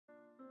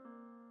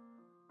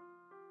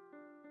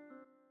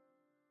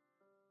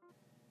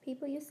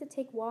People used to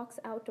take walks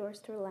outdoors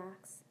to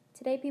relax.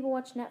 Today, people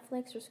watch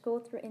Netflix or scroll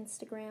through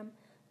Instagram.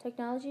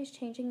 Technology is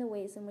changing the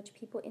ways in which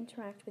people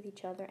interact with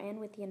each other and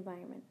with the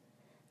environment.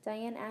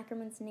 Diane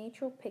Ackerman's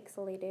Natural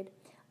Pixelated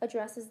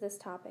addresses this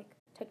topic.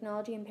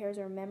 Technology impairs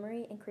our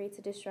memory and creates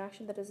a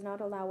distraction that does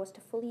not allow us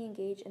to fully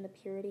engage in the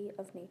purity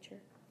of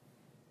nature.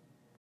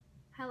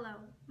 Hello,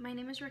 my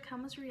name is Raquel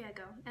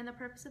Mazriego, and the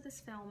purpose of this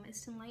film is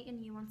to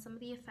enlighten you on some of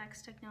the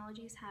effects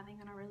technology is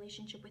having on our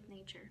relationship with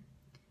nature.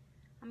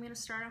 I'm going to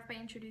start off by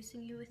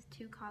introducing you with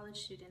two college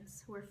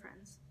students who are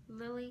friends,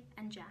 Lily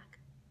and Jack.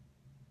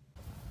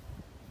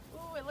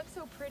 Ooh, it looks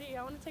so pretty.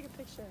 I want to take a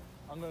picture.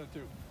 I'm going to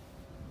too.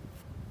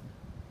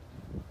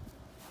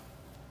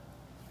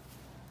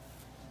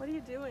 What are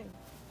you doing?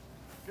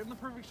 Getting the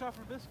perfect shot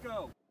for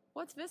Visco.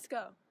 What's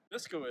Visco?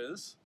 Visco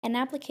is An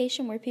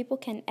application where people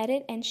can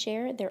edit and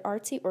share their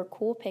artsy or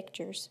cool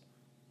pictures.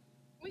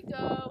 We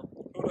go.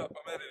 Hold up,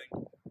 I'm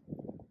editing.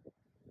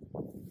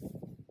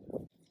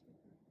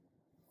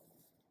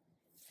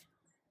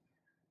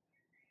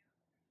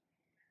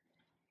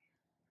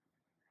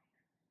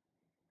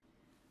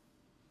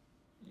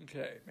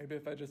 Okay, maybe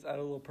if I just add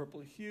a little purple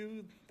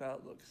hue,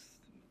 that looks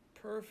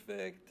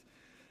perfect.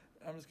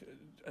 I'm just going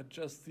to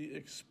adjust the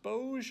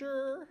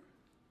exposure.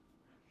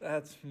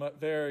 That's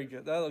very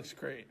good. That looks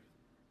great.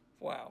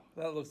 Wow,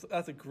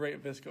 that's a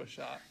great Visco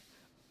shot.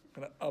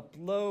 I'm going to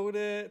upload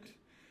it.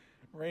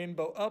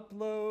 Rainbow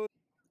upload.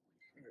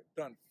 Okay,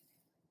 done.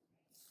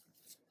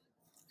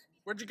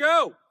 Where'd you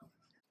go?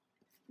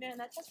 Man,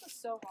 that test was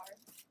so hard.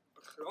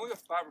 I only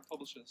got 5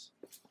 republishes.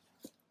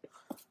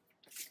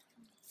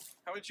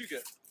 How many did you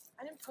get?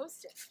 I didn't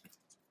post it.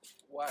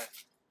 Why?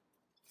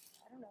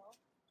 I don't know.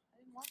 I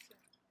didn't want to.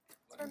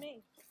 It's for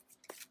me.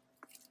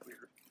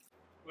 Weird.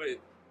 Wait,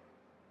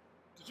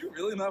 did you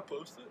really not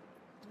post it?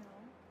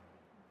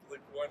 No.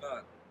 Like, why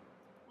not?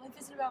 Life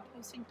isn't about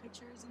posting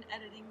pictures and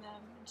editing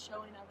them and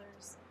showing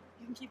others.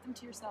 You can keep them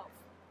to yourself.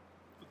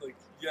 But like,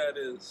 yeah, it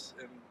is.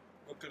 And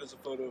what good is a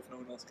photo if no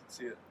one else can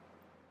see it?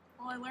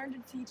 Well, I learned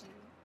in Fiji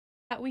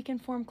that we can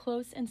form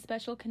close and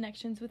special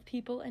connections with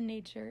people and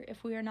nature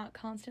if we are not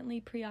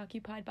constantly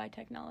preoccupied by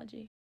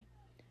technology.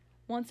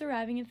 Once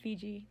arriving in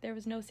Fiji, there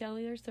was no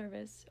cellular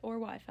service or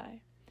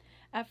Wi-Fi.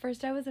 At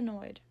first I was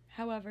annoyed.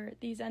 However,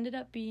 these ended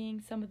up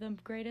being some of the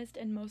greatest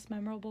and most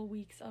memorable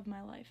weeks of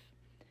my life.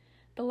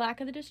 The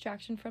lack of the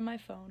distraction from my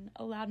phone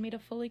allowed me to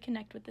fully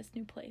connect with this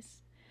new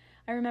place.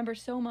 I remember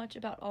so much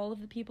about all of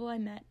the people I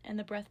met and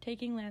the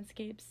breathtaking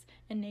landscapes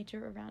and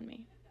nature around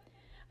me.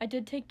 I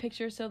did take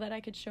pictures so that I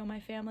could show my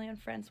family and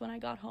friends when I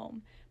got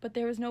home, but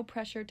there was no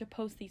pressure to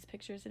post these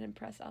pictures and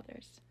impress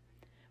others.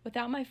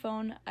 Without my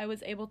phone, I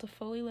was able to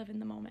fully live in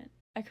the moment.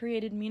 I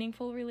created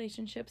meaningful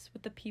relationships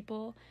with the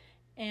people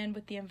and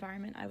with the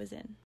environment I was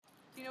in.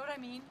 Do you know what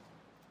I mean?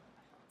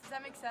 Does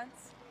that make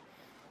sense?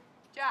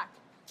 Jack.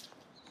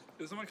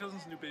 Isn't my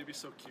cousin's new baby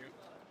so cute?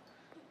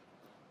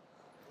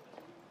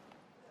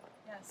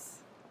 Yes.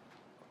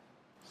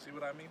 See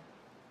what I mean?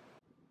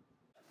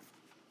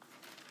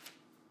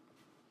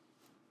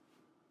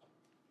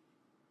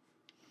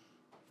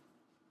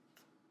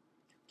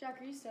 Jack,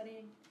 are you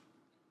studying?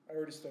 I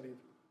already studied.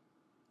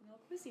 I'll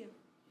quiz you.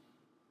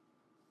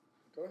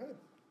 Go ahead.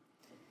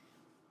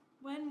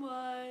 When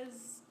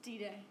was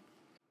D-Day?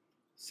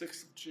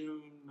 6th of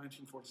June,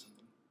 1940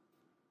 something.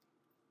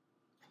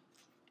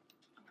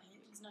 Okay,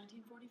 it was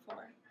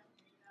 1944.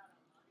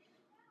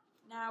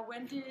 Now,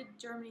 when did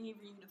Germany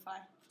reunify?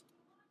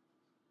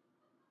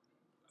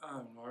 I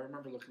don't know. I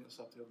remember looking this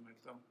up the other night,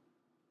 though.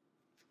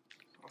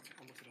 Okay,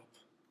 I'll look it up.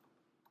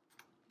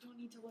 You don't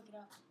need to look it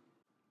up.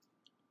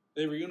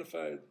 They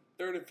reunified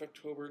 3rd of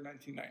October,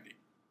 1990.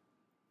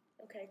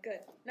 Okay, good.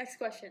 Next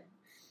question.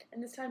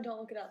 And this time, don't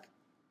look it up.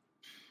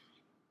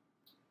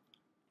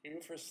 Can you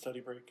go for a study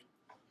break?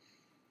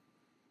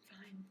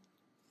 Fine.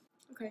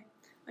 Okay.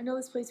 I know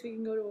this place we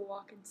can go to a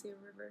walk and see a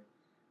river.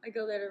 I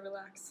go there to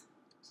relax.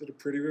 Is it a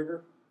pretty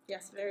river?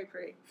 Yes, very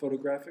pretty.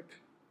 Photographic?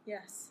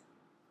 Yes.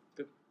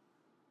 Good.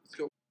 Let's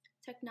go.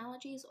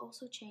 Technology is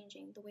also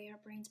changing the way our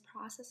brains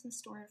process and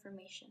store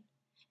information,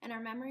 and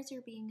our memories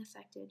are being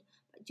affected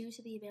due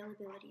to the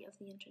availability of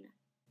the internet.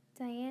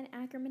 Diane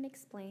Ackerman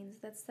explains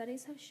that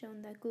studies have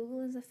shown that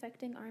Google is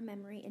affecting our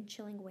memory in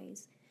chilling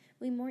ways.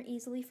 We more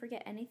easily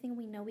forget anything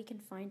we know we can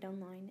find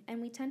online,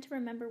 and we tend to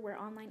remember where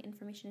online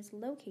information is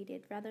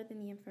located rather than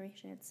the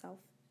information itself.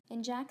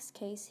 In Jack's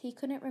case, he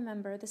couldn't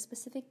remember the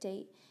specific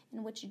date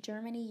in which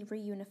Germany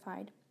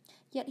reunified,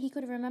 yet he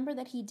could remember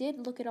that he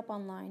did look it up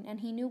online, and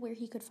he knew where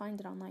he could find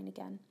it online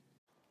again.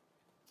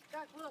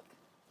 Jack, look.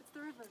 It's the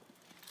river.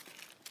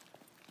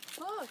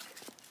 Look.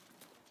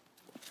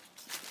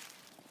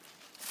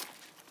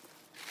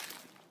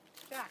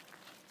 Jack.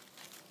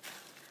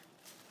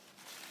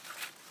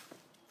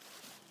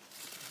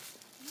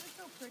 Isn't it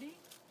so pretty?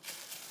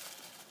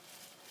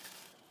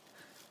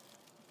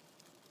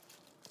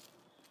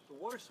 The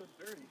water's so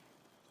dirty.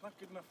 It's not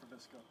good enough for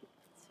Visco.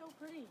 It's so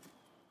pretty.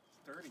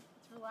 It's dirty.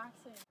 It's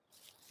relaxing.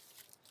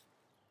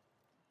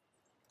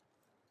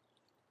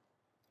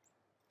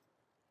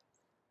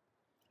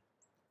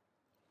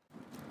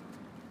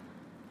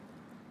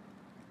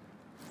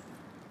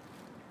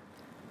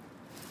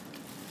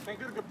 Can't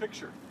get a good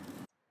picture.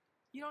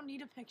 You don't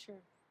need a picture.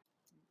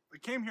 I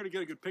came here to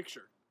get a good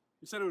picture.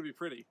 You said it would be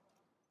pretty.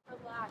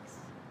 Relax.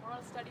 We're on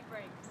a study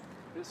break.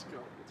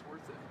 Bisco, it's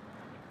worth it.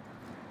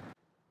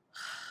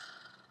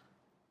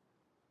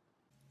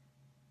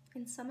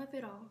 In sum of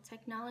it all,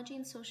 technology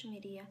and social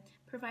media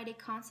provide a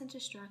constant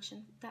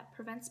distraction that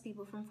prevents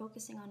people from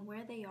focusing on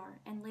where they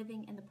are and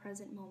living in the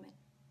present moment.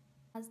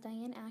 As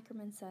Diane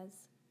Ackerman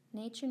says,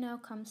 nature now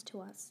comes to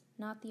us,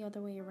 not the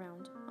other way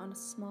around, on a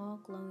small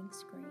glowing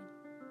screen.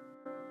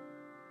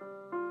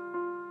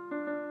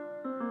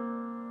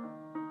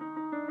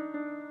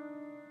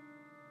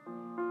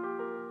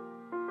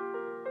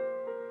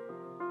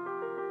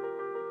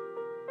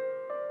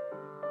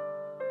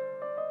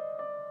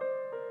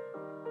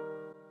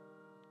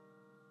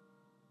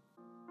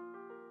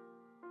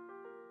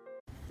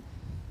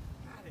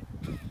 Got it.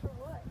 For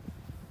what?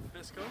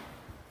 Bisco?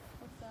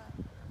 What's that?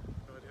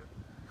 No idea.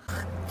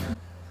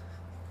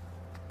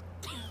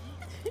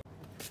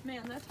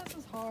 Man, that test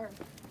was hard.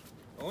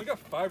 I only got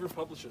 5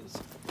 republishes.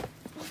 Do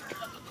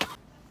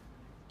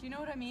you know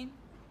what I mean?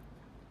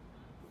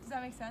 Does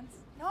that make sense?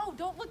 No,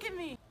 don't look at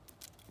me!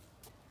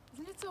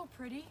 Isn't it so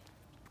pretty?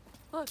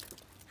 Look.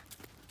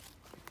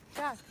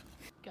 Jack.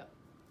 Go.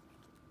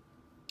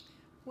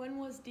 When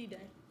was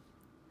D-Day?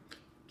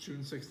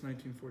 June 6,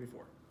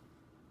 1944.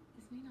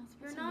 Isn't he not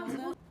supposed You're to not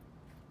know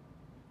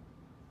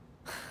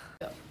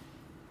that?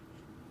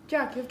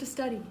 Jack, you have to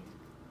study.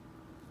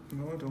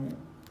 No, I don't.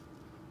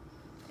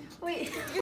 Wait.